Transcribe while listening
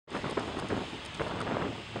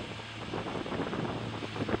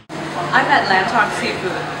I'm at Laem Thong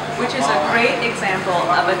Seafood, which is a great example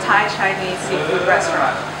of a Thai Chinese seafood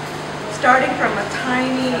restaurant. Starting from a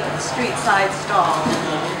tiny street side stall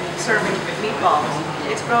serving meatballs,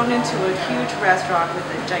 it's grown into a huge restaurant with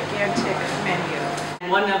a gigantic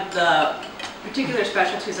menu. One of the particular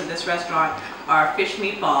specialties of this restaurant are fish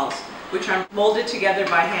meatballs, which are molded together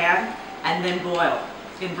by hand and then boiled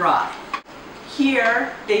in broth.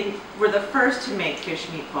 Here, they were the first to make fish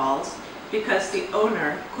meatballs because the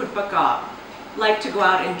owner, Kutbakab, liked to go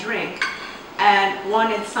out and drink and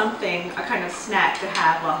wanted something, a kind of snack to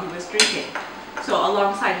have while he was drinking. So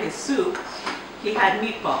alongside his soup, he had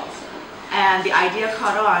meatballs. And the idea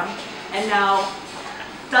caught on, and now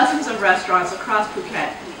dozens of restaurants across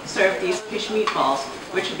Phuket serve these fish meatballs,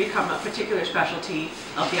 which have become a particular specialty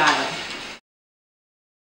of the island.